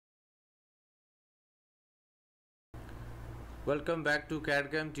Welcome back to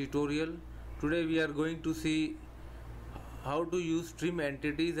CAD/CAM tutorial. Today we are going to see how to use trim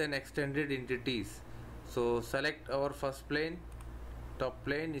entities and extended entities. So select our first plane, top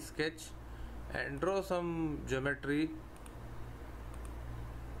plane, sketch, and draw some geometry.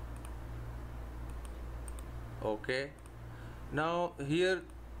 Okay. Now here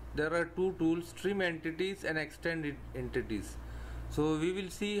there are two tools, trim entities and extend entities. So we will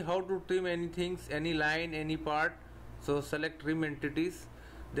see how to trim anything, any line, any part. So select trim entities.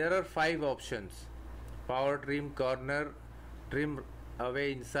 There are 5 options: power trim, corner, trim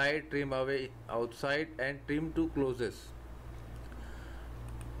away inside, trim away outside, and trim to closest.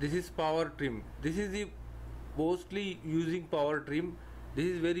 This is power trim. This is the mostly using power trim. This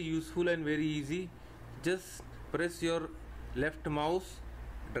is very useful and very easy. Just press your left mouse,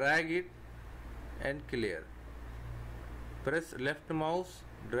 drag it and clear. Press left mouse,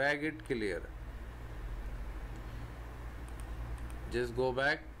 drag it, clear. Just go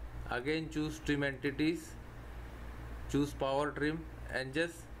back, again choose trim entities, choose power trim, and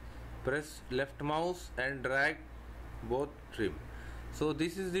just press left mouse and drag both trim. So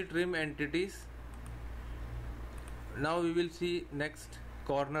this is the trim entities. Now we will see next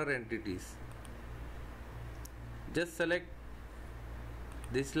corner entities. Just select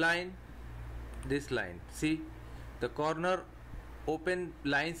this line, this line. See, the corner open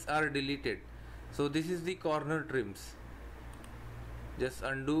lines are deleted. So this is the corner trims. Just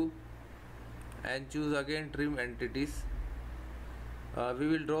undo and choose again trim entities. We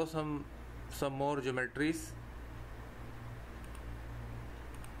will draw some more geometries.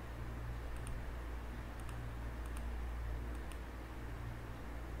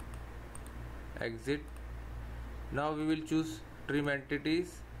 Exit. Now we will choose trim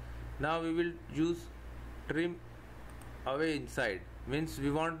entities. Now we will use trim away inside, means we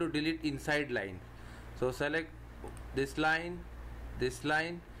want to delete inside line. So select this line,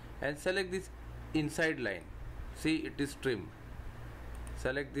 and select this inside line. See, it is trim.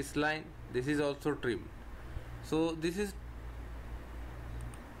 Select this line, this is also trim. So this is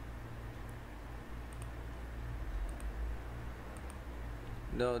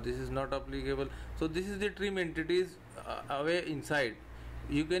this is not applicable. So this is the trim entities away inside.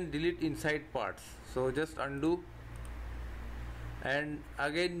 You can delete inside parts. So just undo and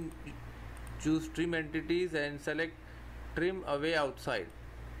again choose trim entities and select trim away outside.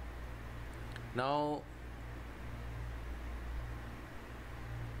 Now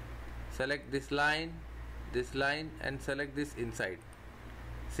select this line and select this inside.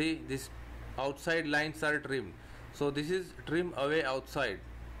 See, this outside lines are trimmed. So this is trim away outside.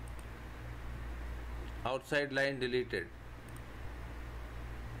 Outside line deleted.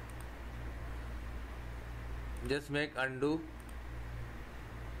 Just make undo.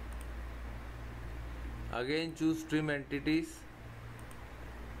 Again choose trim entities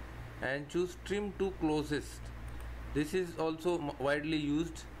and choose trim to closest. This is also widely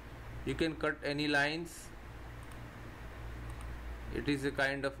used. You can cut any lines. It is a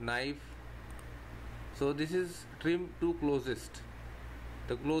kind of knife. So this is trim to closest.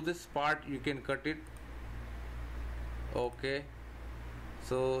 The closest part you can cut it. Okay.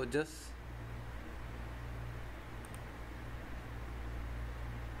 So just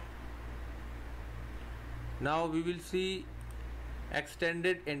now we will see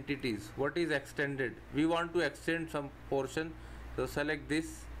extended entities. What is extended? We want to extend some portion. So select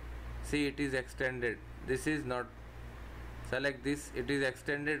this. See, it is extended. This is not. Select this. It is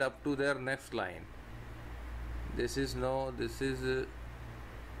extended up to their next line. This is no. This is.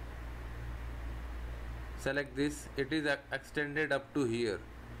 Select this. It is extended up to here.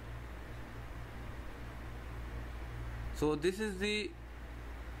 So this is the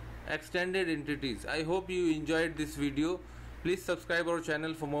extended entities. I hope you enjoyed this video. Please subscribe our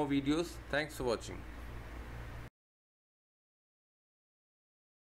channel for more videos. Thanks for watching.